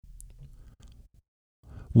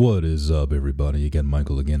What is up, everybody? Again,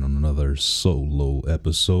 Michael again on another solo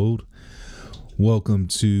episode. Welcome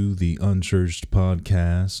to the Unchurched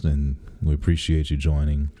Podcast, and we appreciate you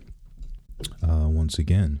joining once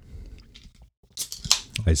again.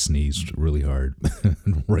 I sneezed really hard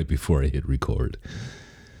right before I hit record,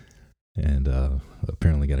 and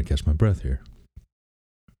apparently got to catch my breath here.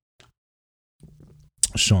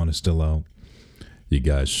 Sean is still out. You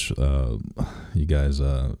guys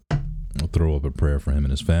throw up a prayer for him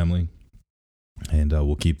and his family, and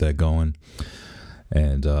we'll keep that going.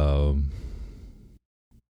 And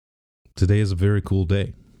today is a very cool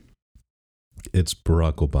day. It's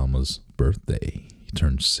Barack Obama's birthday. He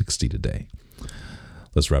turned 60 today.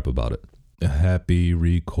 Let's rap about it. Happy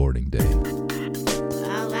recording day.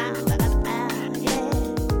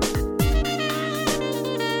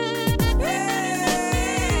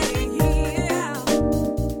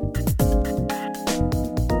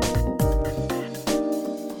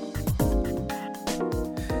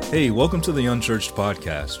 Hey, welcome to the Unchurched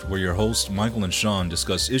Podcast, where your hosts Michael and Sean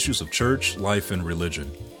discuss issues of church, life, and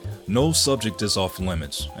religion. No subject is off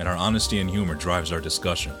limits, and our honesty and humor drives our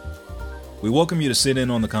discussion. We welcome you to sit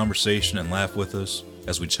in on the conversation and laugh with us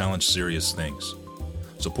as we challenge serious things.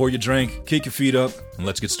 So pour your drink, kick your feet up, and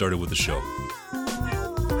let's get started with the show.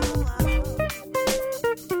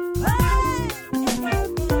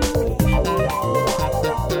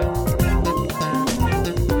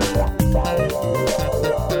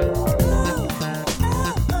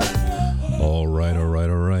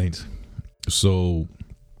 So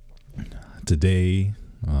today,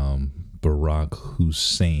 Barack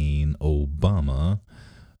Hussein Obama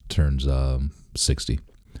turns 60,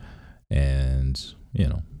 and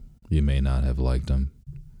you may not have liked him,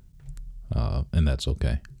 and that's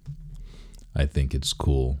okay. I think it's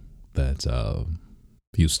cool that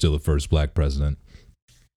he was still the first black president,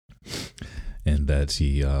 and that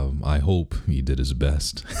I hope he did his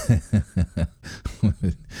best.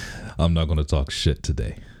 I'm not going to talk shit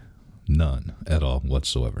today. None at all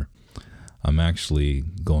whatsoever. I'm actually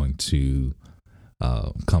going to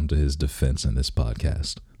come to his defense in this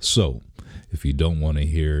podcast. So if you don't want to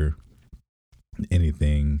hear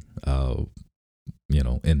anything,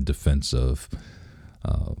 in defense of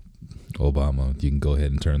Obama, you can go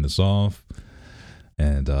ahead and turn this off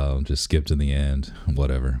and just skip to the end,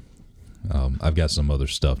 whatever. I've got some other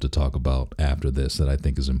stuff to talk about after this that I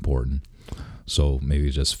think is important. So maybe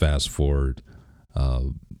just fast forward,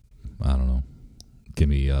 I don't know, give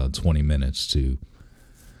me 20 minutes to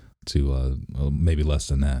maybe less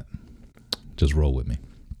than that. Just roll with me.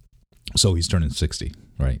 So he's turning 60,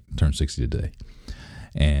 right? Turned 60 today.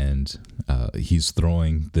 And he's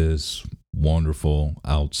throwing this wonderful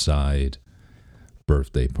outdoor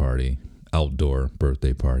birthday party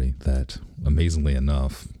that, amazingly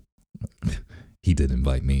enough, he did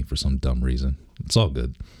invite me for some dumb reason. It's all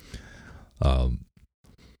good. But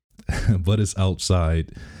it's outside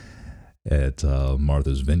at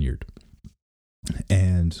Martha's Vineyard.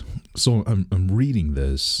 And so I'm reading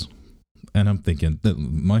this, and I'm thinking,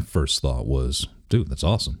 my first thought was, dude, that's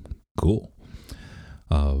awesome. Cool.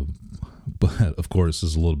 But of course,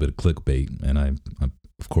 there's a little bit of clickbait, and I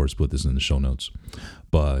of course put this in the show notes.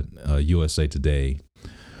 But USA Today,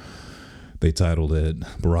 they titled it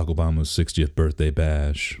Barack Obama's 60th birthday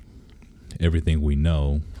bash, everything we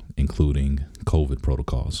know, including COVID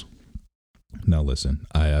protocols. Now listen,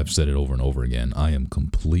 I've said it over and over again. I am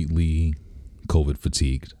completely COVID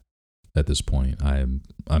fatigued at this point. I'm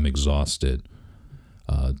exhausted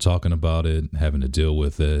talking about it, having to deal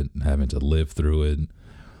with it, having to live through it,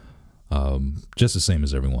 just the same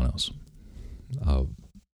as everyone else.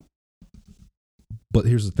 But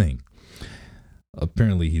here's the thing.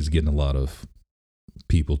 Apparently he's getting a lot of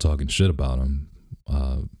people talking shit about him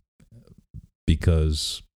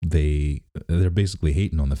because they're basically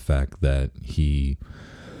hating on the fact that he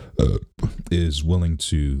is willing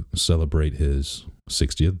to celebrate his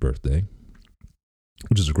 60th birthday,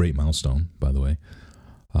 which is a great milestone, by the way,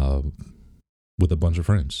 with a bunch of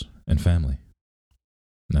friends and family.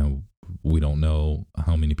 Now, we don't know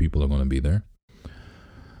how many people are going to be there.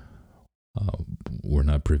 We're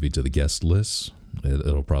not privy to the guest list.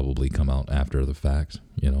 It'll probably come out after the fact.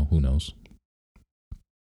 Who knows?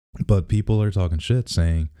 But people are talking shit,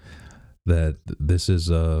 saying that this is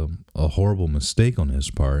a horrible mistake on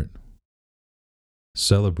his part,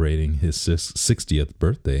 celebrating his 60th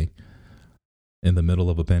birthday in the middle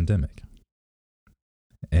of a pandemic.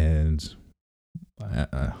 And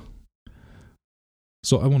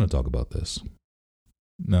so I want to talk about this.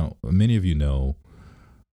 Now, many of you know,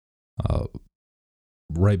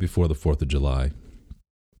 right before the 4th of July,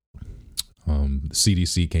 the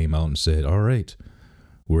CDC came out and said, all right,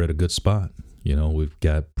 we're at a good spot. We've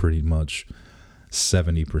got pretty much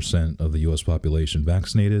 70% of the U.S. population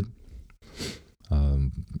vaccinated.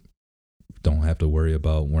 Don't have to worry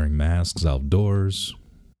about wearing masks outdoors.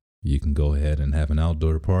 You can go ahead and have an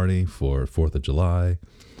outdoor party for 4th of July.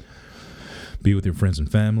 Be with your friends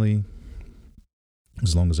and family.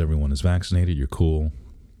 As long as everyone is vaccinated, you're cool.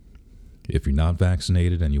 If you're not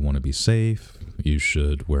vaccinated and you want to be safe, you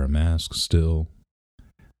should wear a mask still.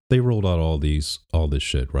 They rolled out all this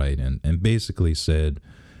shit, right? And basically said,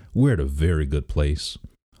 we're at a very good place.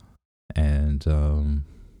 And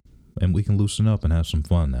we can loosen up and have some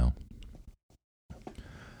fun now.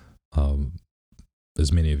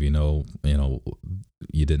 As many of you know,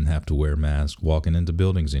 you didn't have to wear a mask walking into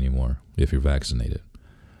buildings anymore if you're vaccinated.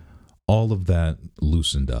 All of that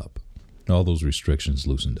loosened up. All those restrictions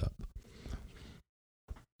loosened up.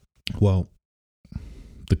 Well,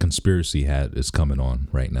 the conspiracy hat is coming on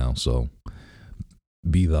right now, so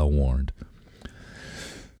be thou warned.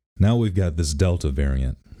 Now we've got this Delta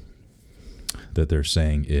variant that they're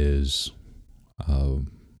saying is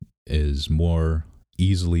more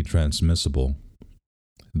easily transmissible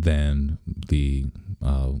than the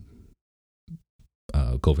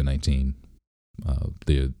COVID-19,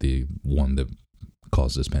 the one that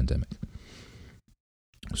caused this pandemic.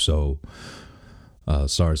 So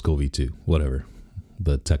SARS-CoV-2, whatever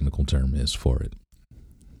the technical term is for it.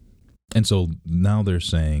 And so now they're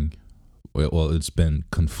saying, well, it's been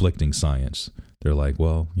conflicting science. They're like,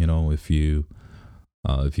 well, if you've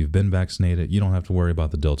been vaccinated, you don't have to worry about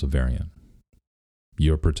the Delta variant.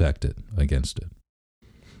 You're protected against it.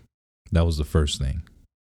 That was the first thing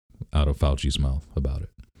out of Fauci's mouth about it.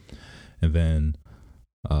 And then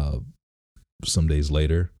some days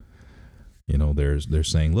later, they're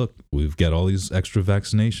saying, look, we've got all these extra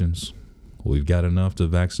vaccinations. We've got enough to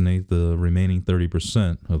vaccinate the remaining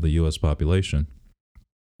 30% of the U.S. population.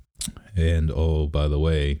 And, oh, by the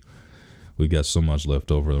way, we've got so much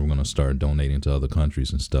left over that we're going to start donating to other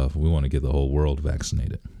countries and stuff. We want to get the whole world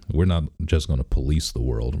vaccinated. We're not just going to police the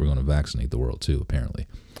world. We're going to vaccinate the world, too, apparently.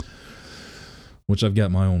 Which I've got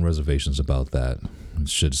my own reservations about that.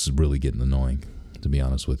 It's just really getting annoying, to be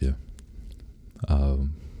honest with you.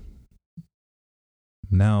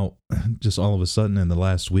 Now, just all of a sudden in the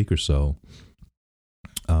last week or so,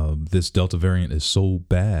 this Delta variant is so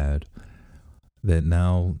bad that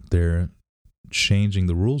now they're changing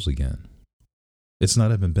the rules again. It's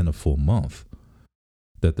not even been a full month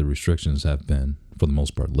that the restrictions have been, for the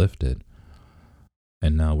most part, lifted.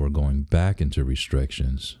 And now we're going back into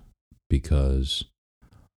restrictions because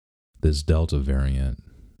this Delta variant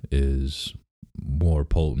is more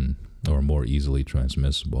potent or more easily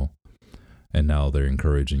transmissible. And now they're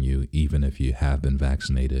encouraging you, even if you have been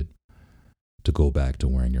vaccinated, to go back to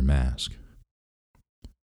wearing your mask.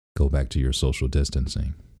 Go back to your social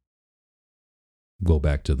distancing. Go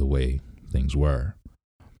back to the way things were.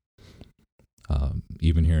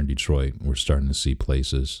 Even here in Detroit, we're starting to see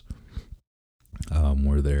places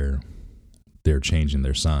where they're changing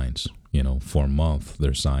their signs. For a month,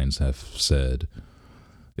 their signs have said,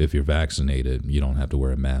 if you're vaccinated, you don't have to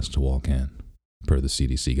wear a mask to walk in, per the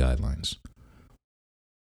CDC guidelines.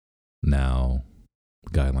 Now,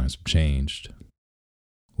 guidelines have changed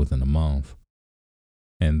within a month,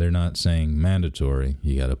 and they're not saying mandatory,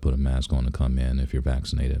 you got to put a mask on to come in if you're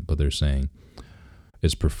vaccinated, but they're saying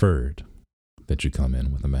it's preferred that you come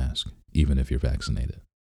in with a mask, even if you're vaccinated.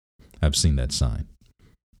 I've seen that sign.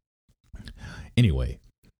 Anyway,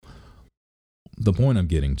 the point I'm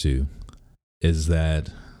getting to is that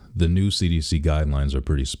the new CDC guidelines are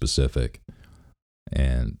pretty specific,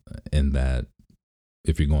 and in that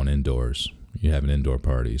if you're going indoors, you're having indoor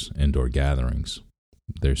parties, indoor gatherings,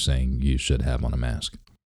 they're saying you should have on a mask.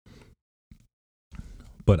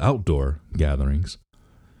 But outdoor gatherings,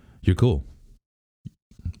 you're cool.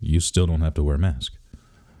 You still don't have to wear a mask.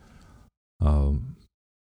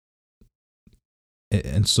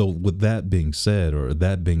 And so with that being said, or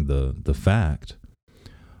that being the fact,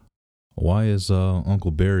 why is Uncle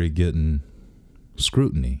Barry getting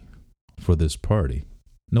scrutiny for this party?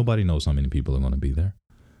 Nobody knows how many people are going to be there.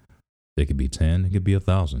 It could be 10, it could be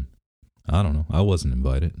 1,000. I don't know. I wasn't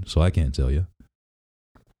invited, so I can't tell you.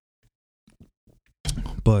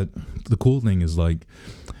 But the cool thing is, like,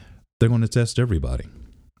 they're going to test everybody.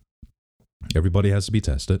 Everybody has to be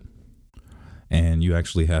tested. And you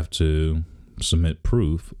actually have to submit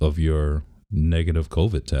proof of your negative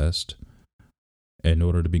COVID test in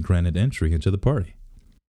order to be granted entry into the party.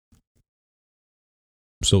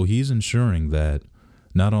 So he's ensuring that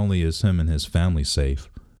not only is him and his family safe,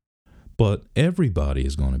 but everybody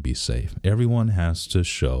is going to be safe. Everyone has to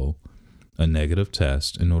show a negative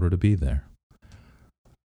test in order to be there.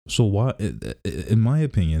 So why, in my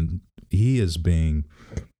opinion, he is being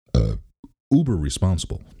uber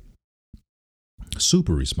responsible,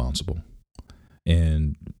 super responsible,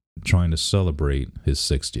 and trying to celebrate his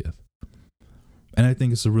 60th. And I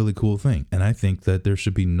think it's a really cool thing. And I think that there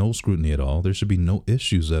should be no scrutiny at all. There should be no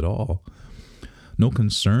issues at all. No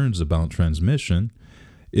concerns about transmission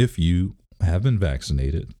if you have been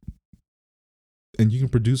vaccinated and you can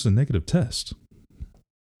produce a negative test.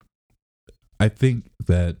 I think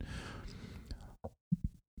that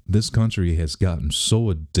this country has gotten so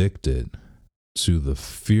addicted to the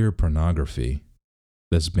fear pornography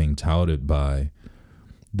that's being touted by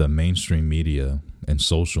the mainstream media and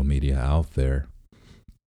social media out there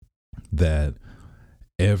that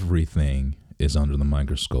everything is under the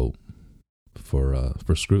microscope for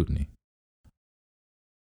scrutiny.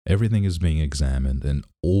 Everything is being examined and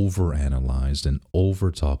overanalyzed and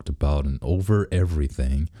over talked about and over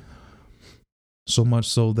everything. So much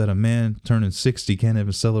so that a man turning 60 can't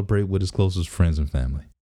even celebrate with his closest friends and family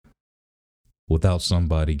without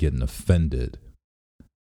somebody getting offended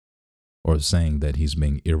or saying that he's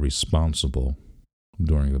being irresponsible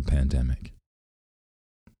during a pandemic.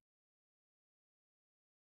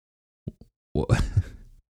 Well,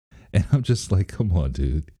 and I'm just like, come on,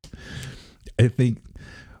 dude. I think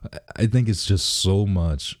it's just so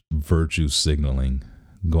much virtue signaling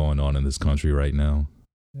going on in this country right now.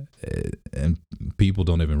 And people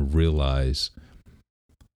don't even realize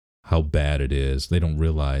how bad it is. They don't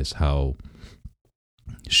realize how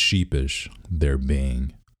sheepish they're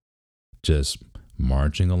being, just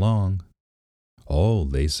marching along. Oh,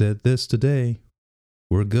 they said this today.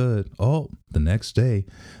 We're good. Oh, the next day,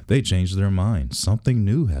 they changed their mind. Something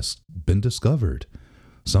new has been discovered.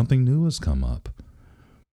 Something new has come up.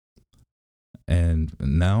 And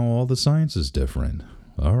now all the science is different.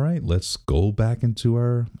 All right, let's go back into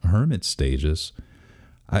our hermit stages.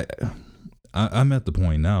 I'm at the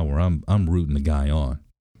point now where I'm rooting the guy on.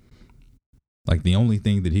 Like, the only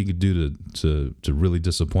thing that he could do to really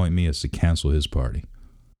disappoint me is to cancel his party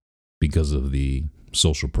because of the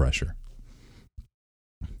social pressure.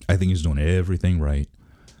 I think he's doing everything right.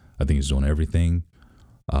 I think he's doing everything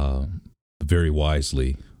very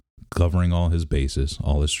wisely, covering all his bases,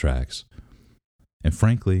 all his tracks. And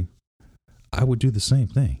frankly, I would do the same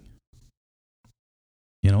thing.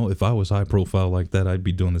 You know, if I was high profile like that, I'd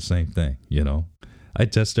be doing the same thing. You know, I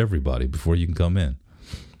test everybody before you can come in.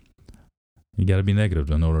 You got to be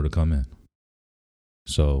negative in order to come in.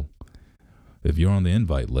 So if you're on the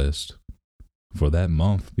invite list for that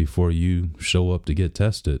month before you show up to get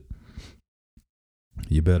tested,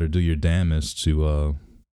 you better do your damnedest to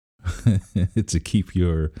to keep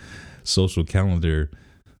your social calendar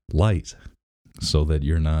light so that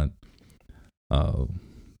you're not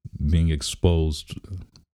being exposed,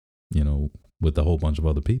 you know, with a whole bunch of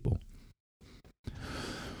other people.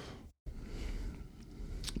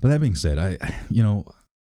 But that being said,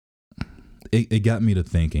 it got me to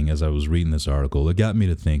thinking as I was reading this article, it got me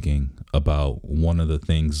to thinking about one of the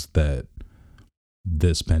things that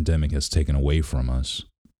this pandemic has taken away from us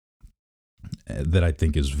that I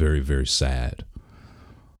think is very, very sad.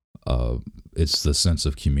 It's the sense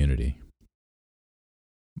of community.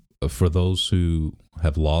 For those who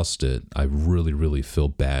have lost it, I really, really feel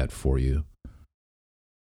bad for you,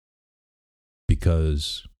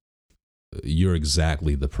 because you're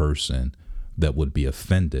exactly the person that would be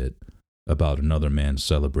offended about another man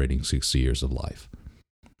celebrating 60 years of life.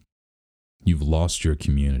 You've lost your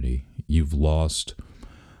community. You've lost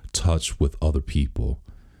touch with other people.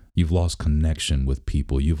 You've lost connection with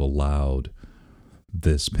people. You've allowed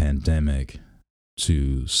this pandemic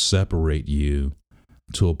to separate you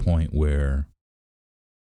to a point where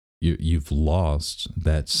you've lost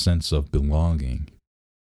that sense of belonging.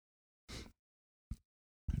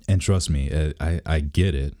 And trust me, I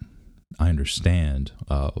get it. I understand.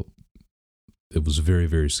 It was very,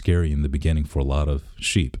 very scary in the beginning for a lot of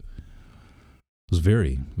sheep. It was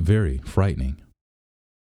very, very frightening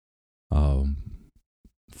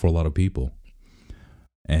for a lot of people.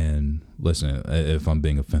 And listen, if I'm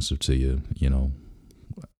being offensive to you, you know,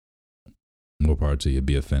 more power to you,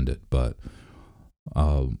 be offended. But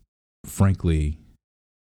frankly,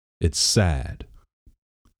 it's sad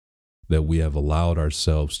that we have allowed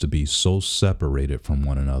ourselves to be so separated from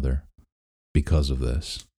one another because of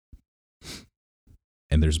this.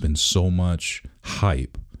 And there's been so much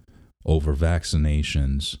hype over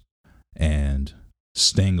vaccinations and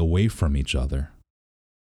staying away from each other.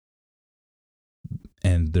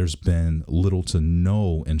 And there's been little to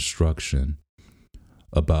no instruction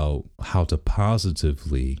about how to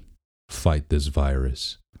positively fight this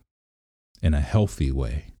virus in a healthy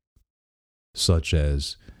way. such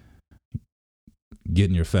as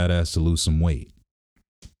getting your fat ass to lose some weight,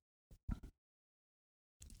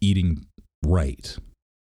 eating right,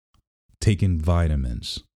 taking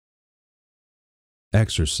vitamins,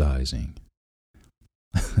 exercising,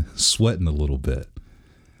 sweating a little bit,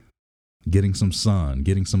 getting some sun,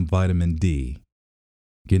 getting some vitamin D,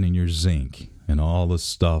 getting your zinc, and all the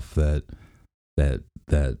stuff that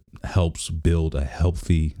helps build a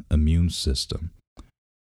healthy immune system.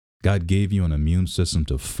 God gave you an immune system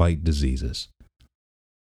to fight diseases.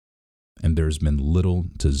 And there's been little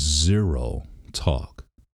to zero talk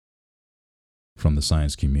from the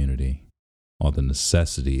science community on the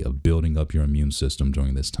necessity of building up your immune system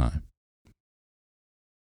during this time.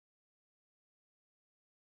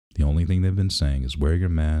 The only thing they've been saying is wear your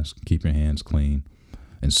mask, keep your hands clean,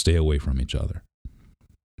 and stay away from each other.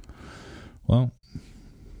 Well,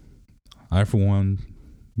 I, for one,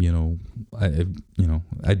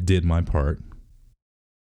 I did my part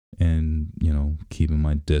in, keeping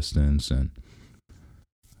my distance and,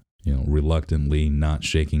 reluctantly not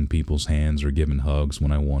shaking people's hands or giving hugs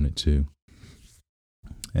when I wanted to.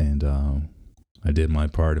 And I did my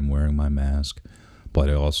part in wearing my mask, but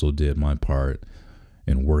I also did my part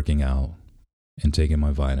in working out and taking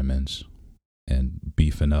my vitamins and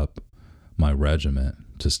beefing up my regimen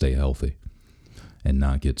to stay healthy and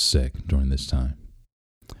not get sick during this time.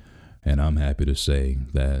 And I'm happy to say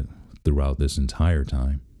that throughout this entire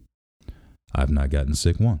time, I've not gotten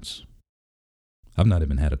sick once. I've not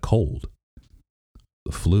even had a cold,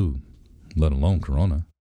 the flu, let alone corona.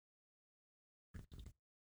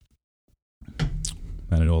 And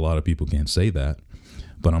I know a lot of people can't say that,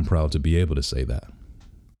 but I'm proud to be able to say that.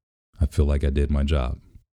 I feel like I did my job.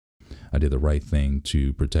 I did the right thing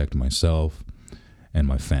to protect myself and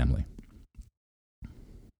my family.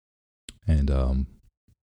 And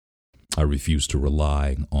I refuse to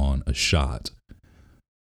rely on a shot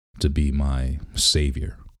to be my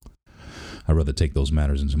savior. I'd rather take those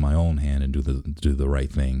matters into my own hand and do the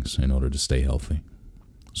right things in order to stay healthy.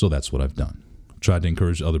 So that's what I've done. Tried to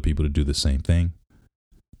encourage other people to do the same thing.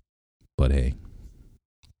 But hey,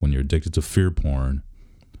 when you're addicted to fear porn,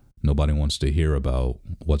 nobody wants to hear about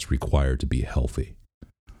what's required to be healthy.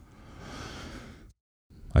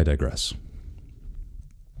 I digress.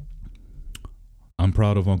 I'm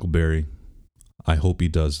proud of Uncle Barry. I hope he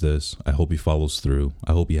does this. I hope he follows through.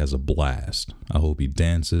 I hope he has a blast. I hope he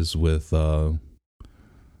dances with homegirl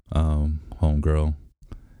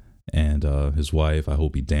and his wife. I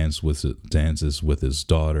hope he dances with his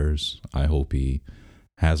daughters. I hope he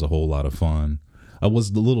has a whole lot of fun. I was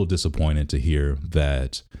a little disappointed to hear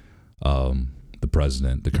that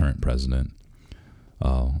the current president,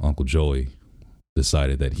 Uncle Joey,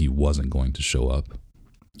 decided that he wasn't going to show up.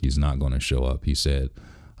 He's not going to show up. He said,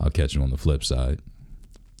 I'll catch you on the flip side.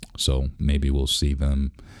 So maybe we'll see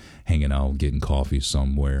them hanging out, getting coffee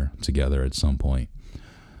somewhere together at some point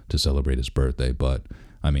to celebrate his birthday. But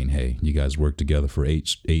I mean, hey, you guys worked together for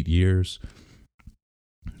eight years.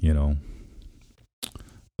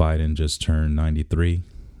 Biden just turned 93,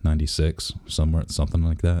 96, something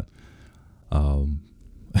like that. And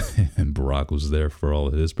Barack was there for all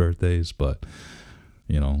of his birthdays, but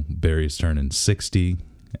Barry's turning 60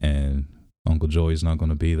 and Uncle Joey's not going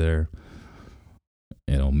to be there.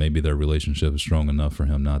 Maybe their relationship is strong enough for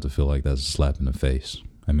him not to feel like that's a slap in the face.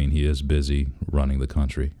 I mean, he is busy running the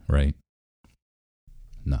country, right?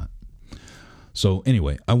 Not. So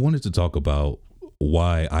anyway, I wanted to talk about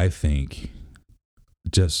why I think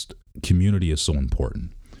just community is so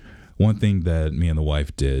important. One thing that me and the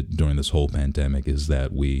wife did during this whole pandemic is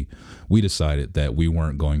that we decided that we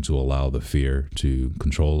weren't going to allow the fear to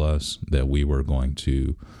control us, that we were going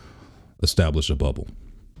to establish a bubble,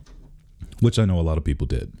 which I know a lot of people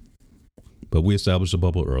did. But we established a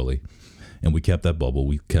bubble early, and we kept that bubble.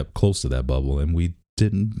 We kept close to that bubble, and we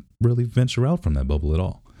didn't really venture out from that bubble at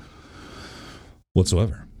all,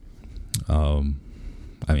 whatsoever.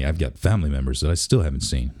 I've got family members that I still haven't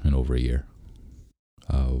seen in over a year.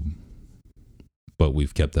 But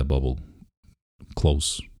we've kept that bubble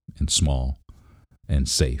close and small and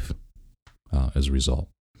safe as a result.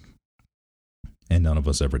 And none of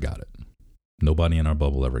us ever got it. Nobody in our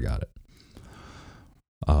bubble ever got it.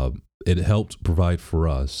 It helped provide for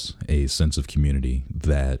us a sense of community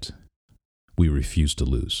that we refused to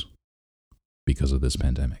lose because of this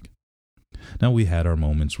pandemic. Now, we had our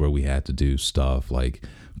moments where we had to do stuff like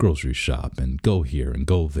grocery shop and go here and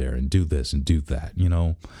go there and do this and do that.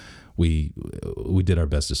 We did our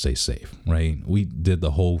best to stay safe, right? We did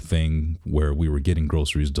the whole thing where we were getting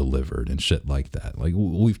groceries delivered and shit like that. Like,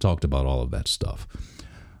 we've talked about all of that stuff.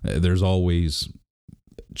 There's always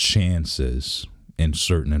chances in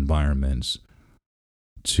certain environments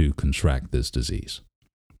to contract this disease.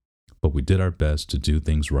 But we did our best to do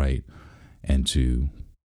things right and to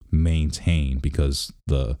maintain, because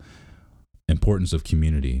the importance of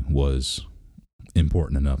community was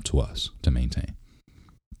important enough to us to maintain.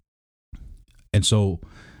 And so,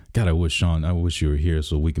 God, I wish you were here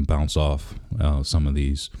so we can bounce off some of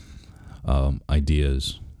these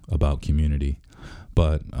ideas about community.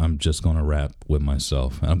 But I'm just going to wrap with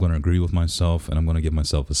myself. I'm going to agree with myself, and I'm going to give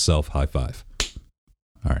myself a self high five.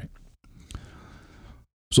 All right.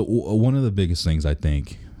 So one of the biggest things I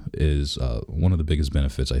think is one of the biggest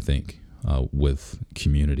benefits I think with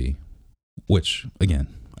community, which again,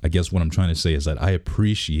 I guess what I'm trying to say is that I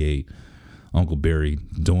appreciate Uncle Barry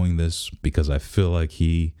doing this because I feel like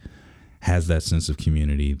he has that sense of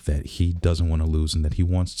community that he doesn't want to lose and that he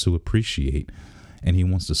wants to appreciate and he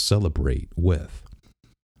wants to celebrate with.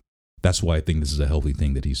 That's why I think this is a healthy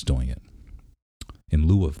thing that he's doing it. In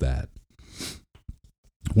lieu of that,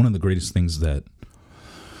 one of the greatest things that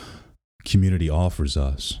community offers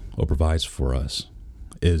us or provides for us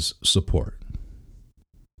is support,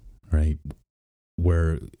 right?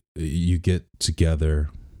 Where you get together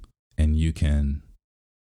and you can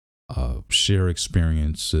share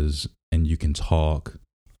experiences and you can talk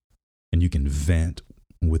and you can vent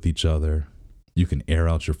with each other. You can air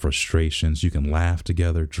out your frustrations. You can laugh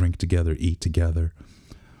together, drink together, eat together.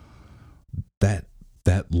 That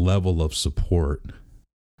level of support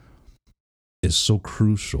is so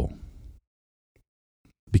crucial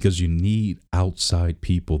because you need outside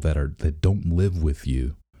people that don't live with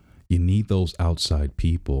you. You need those outside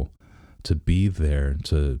people to be there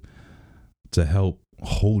to help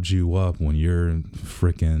hold you up when you're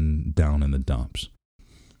freaking down in the dumps.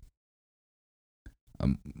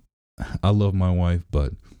 I love my wife,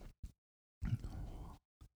 but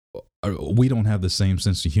we don't have the same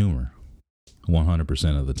sense of humor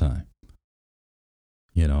 100% of the time.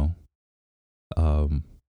 You know,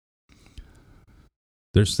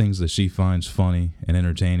 there's things that she finds funny and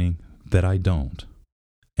entertaining that I don't,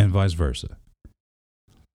 and vice versa.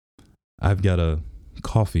 I've got a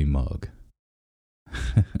coffee mug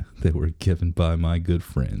that were given by my good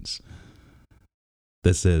friends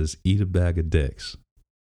that says, "Eat a bag of dicks."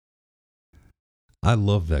 I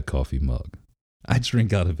love that coffee mug. I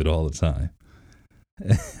drink out of it all the time.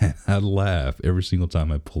 I laugh every single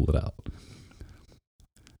time I pull it out.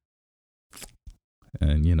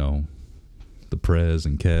 And, you know, the Prez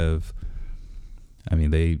and Kev, I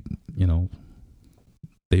mean, they've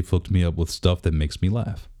hooked me up with stuff that makes me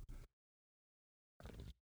laugh.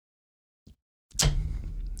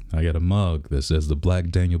 I got a mug that says the Black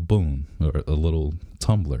Daniel Boone, or a little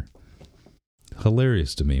tumbler.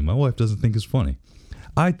 Hilarious to me. My wife doesn't think it's funny.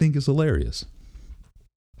 I think it's hilarious.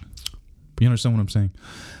 You understand what I'm saying?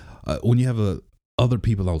 When you have other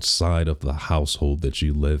people outside of the household that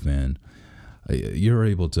you live in, you're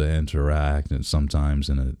able to interact, and sometimes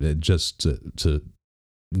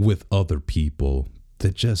with other people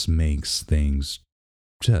that just makes things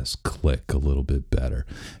just click a little bit better.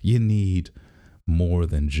 You need more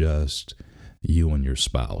than just you and your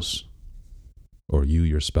spouse, or you,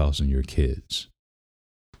 your spouse, and your kids.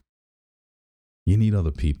 You need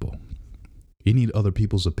other people. You need other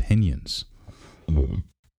people's opinions.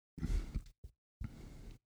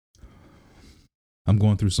 I'm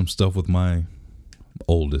going through some stuff with my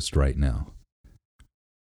oldest right now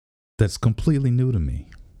that's completely new to me.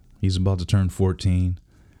 He's about to turn 14,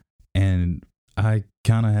 and I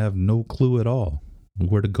kind of have no clue at all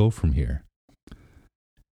where to go from here.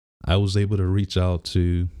 I was able to reach out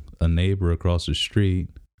to a neighbor across the street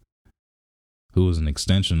who was an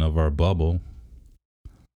extension of our bubble,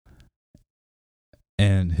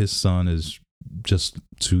 and his son is just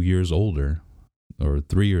 2 years older or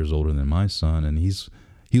 3 years older than my son. And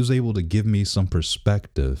he was able to give me some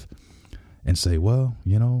perspective and say, well,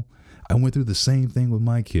 you know, I went through the same thing with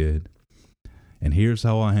my kid, and here's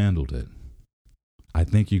how I handled it. I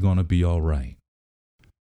think you're going to be all right.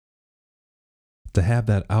 To have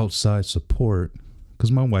that outside support,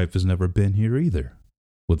 because my wife has never been here either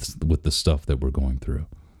with the stuff that we're going through.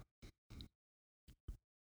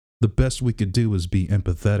 The best we could do is be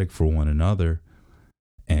empathetic for one another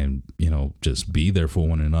and, you know, just be there for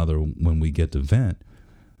one another when we get to vent.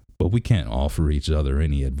 But we can't offer each other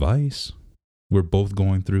any advice. We're both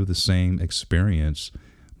going through the same experience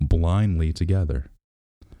blindly together.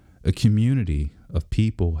 A community of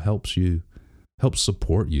people helps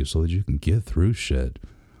support you so that you can get through shit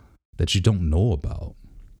that you don't know about.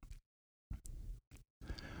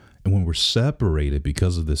 And when we're separated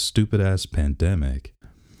because of this stupid ass pandemic,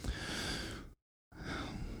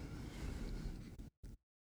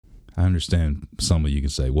 I understand some of you can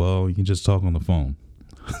say, well, you can just talk on the phone.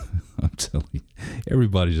 I'm telling you,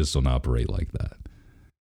 everybody just don't operate like that.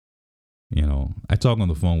 You know, I talk on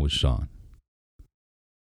the phone with Sean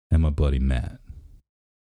and my buddy Matt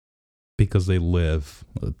because they live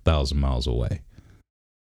 1,000 miles away.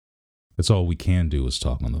 That's all we can do is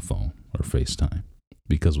talk on the phone or FaceTime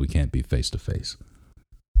because we can't be face to face.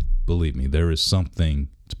 Believe me, there is something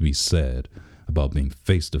to be said about being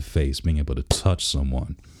face to face, being able to touch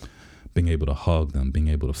someone, being able to hug them, being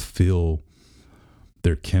able to feel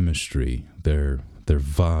their chemistry, their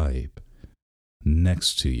vibe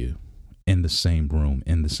next to you in the same room,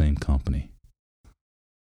 in the same company.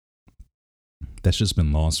 That's just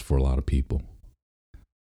been lost for a lot of people.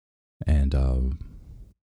 And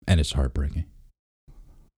it's heartbreaking.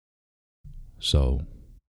 So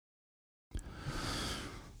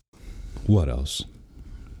what else?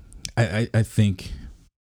 I think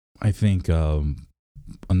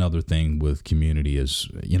another thing with community is,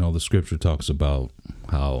 you know, the scripture talks about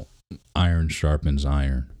how iron sharpens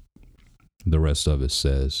iron. The rest of it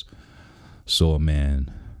says, so a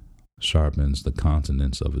man sharpens the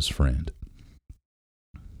countenance of his friend.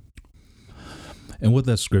 And what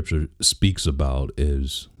that scripture speaks about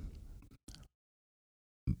is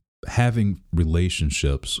having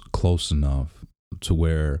relationships close enough to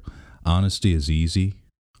where honesty is easy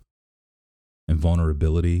and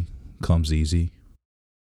vulnerability comes easy.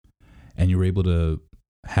 And you're able to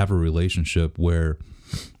have a relationship where,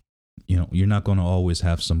 you know, you're not going to always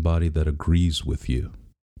have somebody that agrees with you.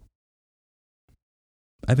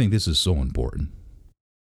 I think this is so important.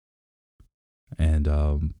 And,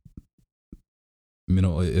 you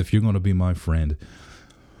know, if you're going to be my friend,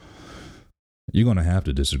 you're going to have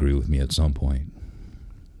to disagree with me at some point.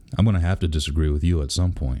 I'm going to have to disagree with you at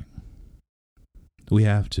some point. We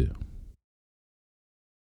have to.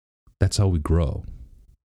 That's how we grow.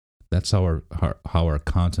 That's how our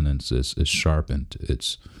countenance is sharpened.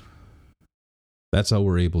 That's how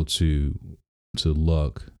we're able to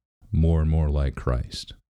look more and more like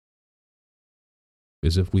Christ.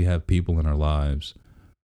 Is if we have people in our lives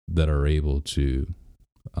that are able to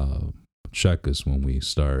check us when we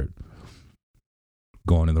start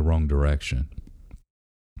going in the wrong direction.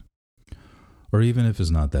 Or even if it's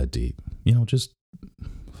not that deep, you know, just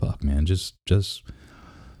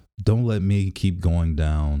don't let me keep going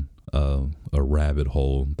down a rabbit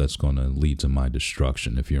hole that's going to lead to my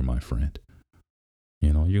destruction if you're my friend.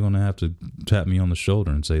 You know, you're going to have to tap me on the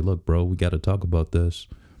shoulder and say, look, bro, we got to talk about this.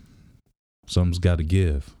 Something's got to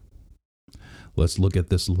give. Let's look at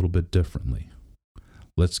this a little bit differently.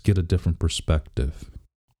 Let's get a different perspective.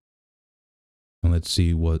 And let's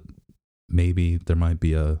see what maybe there might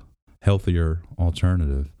be a healthier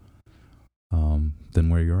alternative than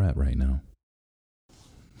where you're at right now.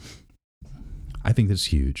 I think that's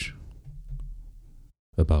huge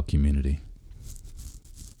about community.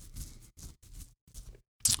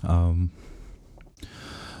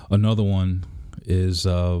 Another one is,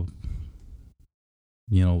 I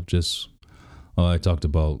talked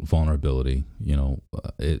about vulnerability. You know,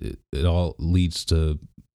 it all leads to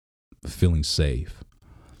feeling safe.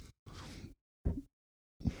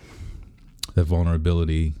 That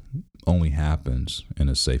vulnerability only happens in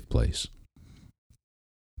a safe place.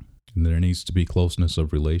 And there needs to be closeness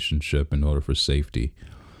of relationship in order for safety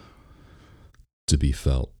to be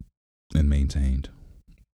felt and maintained.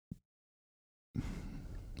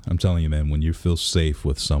 I'm telling you, man, when you feel safe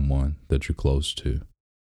with someone that you're close to,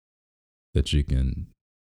 that you can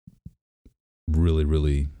really,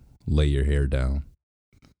 really lay your hair down,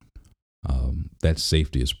 that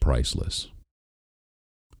safety is priceless.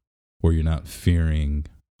 Where you're not fearing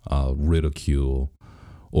ridicule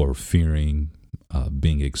or fearing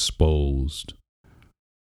being exposed.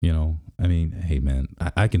 You know, I mean, hey, man,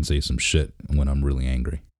 I can say some shit when I'm really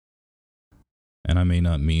angry. And I may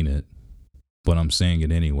not mean it, but I'm saying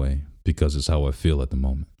it anyway because it's how I feel at the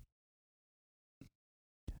moment.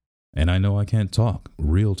 And I know I can't talk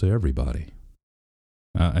real to everybody.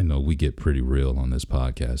 I know we get pretty real on this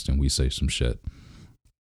podcast and we say some shit.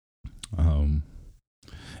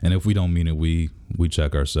 And if we don't mean it, we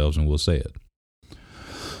check ourselves and we'll say it.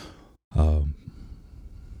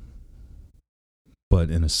 But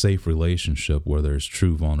in a safe relationship where there's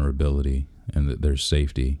true vulnerability and that there's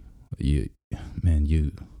safety, you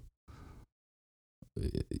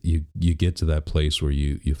get to that place where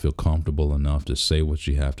you feel comfortable enough to say what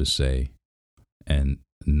you have to say and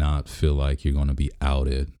not feel like you're going to be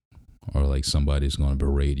outed or like somebody's going to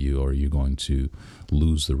berate you or you're going to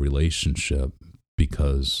lose the relationship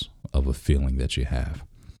because of a feeling that you have.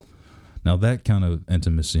 Now, that kind of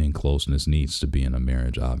intimacy and closeness needs to be in a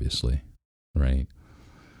marriage, obviously, right?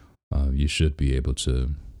 You should be able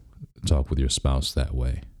to talk with your spouse that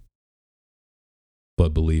way.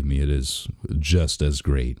 But believe me, it is just as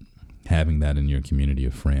great having that in your community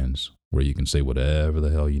of friends where you can say whatever the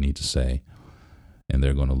hell you need to say. And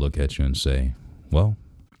they're going to look at you and say, well,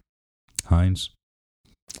 Heinz,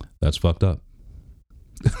 that's fucked up.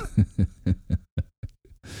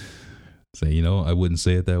 Say, I wouldn't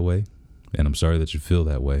say it that way. And I'm sorry that you feel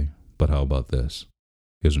that way. But how about this?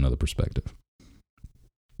 Here's another perspective.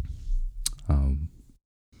 And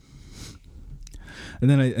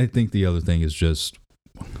then I think the other thing is just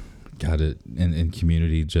got it in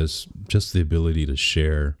community, just the ability to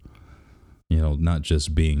share, not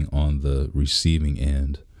just being on the receiving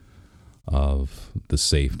end of the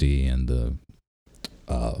safety and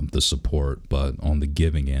the support, but on the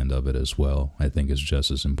giving end of it as well. I think is just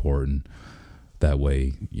as important. That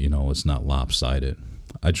way, it's not lopsided.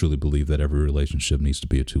 I truly believe that every relationship needs to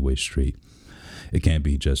be a two-way street. It can't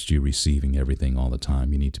be just you receiving everything all the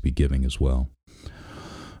time. You need to be giving as well.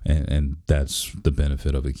 And that's the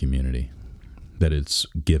benefit of a community, that it's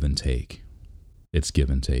give and take. It's give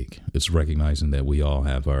and take. It's recognizing that we all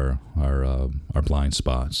have our blind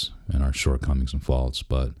spots and our shortcomings and faults,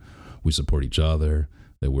 but we support each other,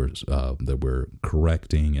 that we're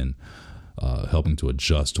correcting and helping to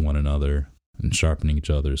adjust to one another and sharpening each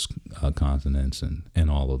other's continents and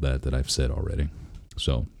all of that I've said already.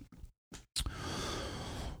 So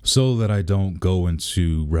that I don't go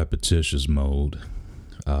into repetitious mode,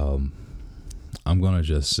 I'm going to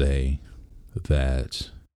just say that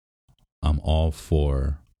I'm all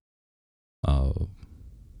for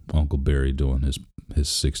Uncle Barry doing his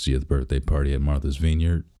 60th birthday party at Martha's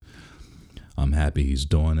Vineyard. I'm happy he's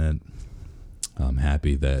doing it. I'm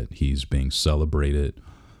happy that he's being celebrated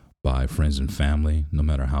by friends and family, no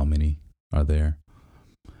matter how many are there.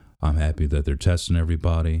 I'm happy that they're testing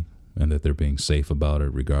everybody and that they're being safe about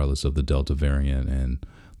it, regardless of the Delta variant and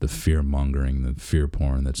the fear mongering, the fear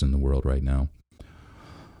porn that's in the world right now.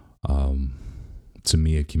 To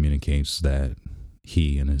me, it communicates that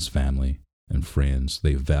he and his family and friends,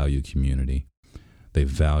 they value community. They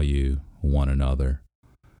value one another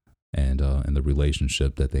and the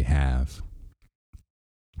relationship that they have.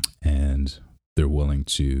 And they're willing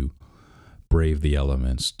to brave the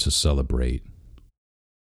elements to celebrate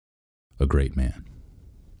a great man.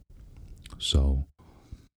 So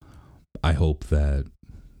I hope that,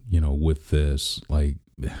 with this, like,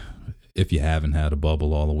 if you haven't had a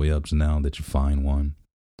bubble all the way up to now, that you find one.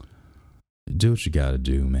 Do what you got to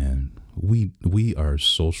do, man. We are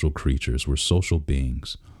social creatures. We're social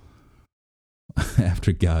beings.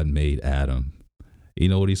 After God made Adam, you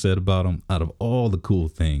know what he said about him? Out of all the cool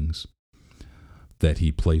things that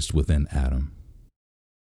he placed within Adam,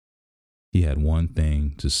 he had one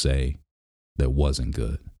thing to say that wasn't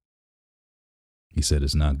good. He said,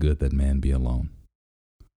 it's not good that man be alone.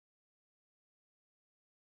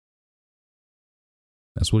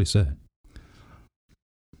 That's what he said.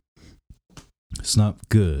 It's not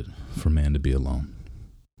good for man to be alone.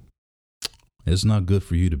 It's not good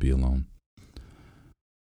for you to be alone.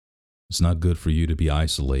 It's not good for you to be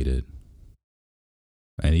isolated.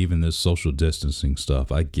 And even this social distancing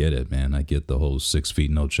stuff, I get it, man. I get the whole 6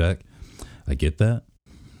 feet, no check. I get that.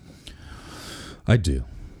 I do.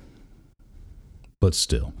 But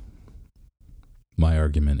still, my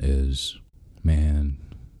argument is, man,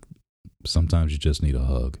 sometimes you just need a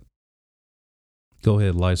hug. Go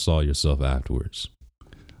ahead, Lysol yourself afterwards.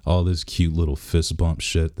 All this cute little fist bump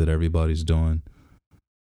shit that everybody's doing,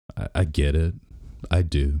 I get it. I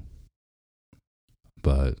do.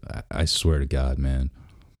 But I swear to God, man,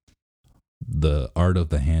 the art of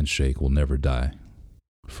the handshake will never die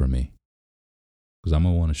for me. Because I'm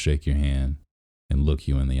going to want to shake your hand and look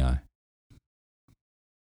you in the eye.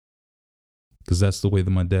 Because that's the way that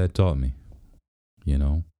my dad taught me.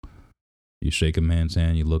 You shake a man's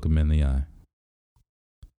hand, you look him in the eye.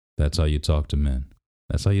 That's how you talk to men.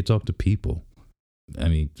 That's how you talk to people. I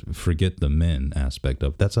mean, forget the men aspect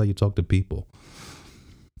of it. That's how you talk to people.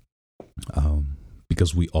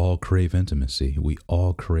 Because we all crave intimacy. We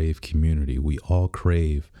all crave community. We all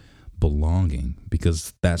crave belonging,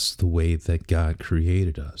 because that's the way that God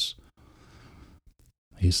created us.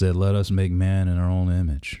 He said, let us make man in our own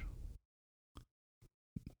image.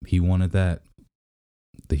 He wanted that.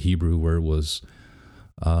 The Hebrew word was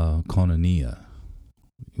koinonia.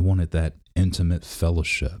 He wanted that intimate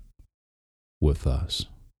fellowship with us.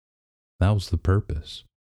 That was the purpose.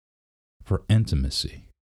 For intimacy.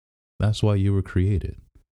 That's why you were created.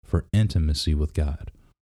 For intimacy with God.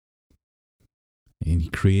 And he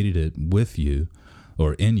created it with you,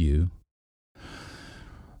 or in you.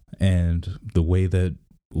 And the way that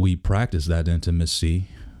we practice that intimacy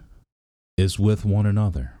is with one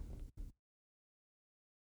another.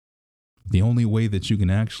 The only way that you can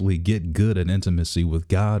actually get good at intimacy with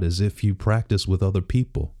God is if you practice with other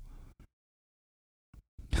people.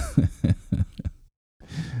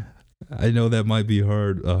 I know that might be a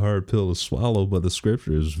hard pill to swallow, but the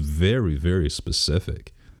scripture is very, very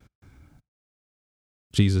specific.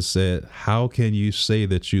 Jesus said, how can you say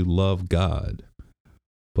that you love God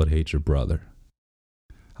but hate your brother?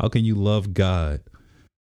 How can you love God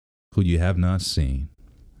who you have not seen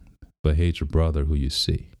but hate your brother who you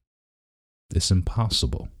see? It's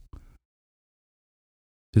impossible.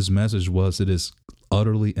 His message was, it is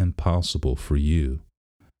utterly impossible for you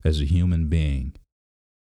as a human being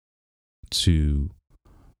to,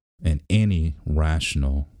 in any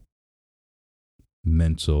rational,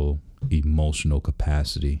 mental, emotional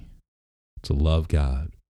capacity, to love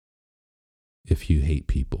God if you hate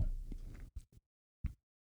people.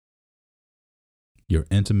 Your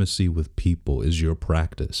intimacy with people is your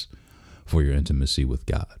practice for your intimacy with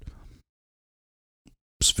God.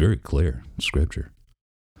 It's very clear in scripture.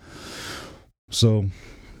 So,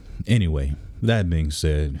 anyway, that being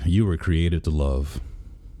said, you were created to love.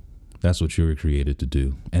 That's what you were created to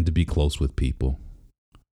do, and to be close with people.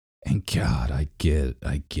 And God, I get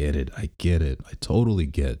it. I totally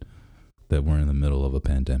get that we're in the middle of a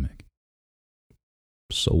pandemic.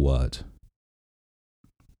 So what?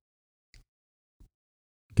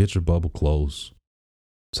 Get your bubble close,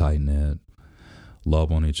 tighten it,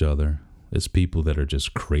 love on each other. It's people that are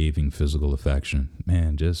just craving physical affection.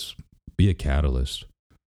 Man, just be a catalyst.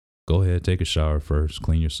 Go ahead, take a shower first,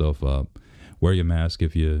 clean yourself up. Wear your mask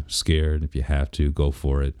if you're scared. If you have to, go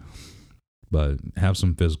for it. But have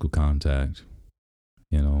some physical contact.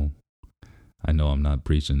 You know I'm not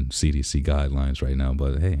preaching CDC guidelines right now,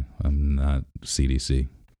 but hey, I'm not CDC.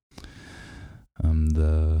 I'm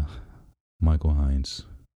the Michael Hines.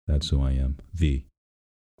 That's who I am. The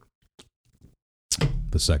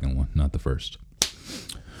second one, not the first.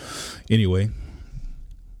 Anyway,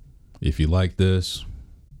 if you like this,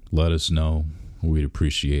 let us know. We'd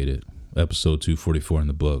appreciate it. Episode 244 in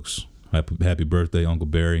the books. Happy birthday, Uncle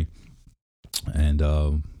Barry. And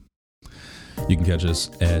you can catch us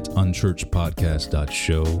at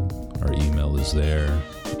unchurchedpodcast.show. Our email is there,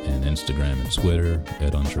 and Instagram and Twitter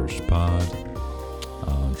at unchurchedpod.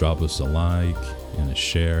 Drop us a like and a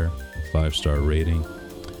share, 5-star rating.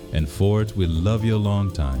 And Fords, we love you a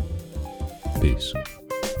long time. Peace.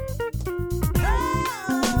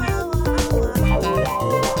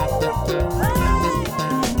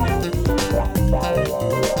 Bye.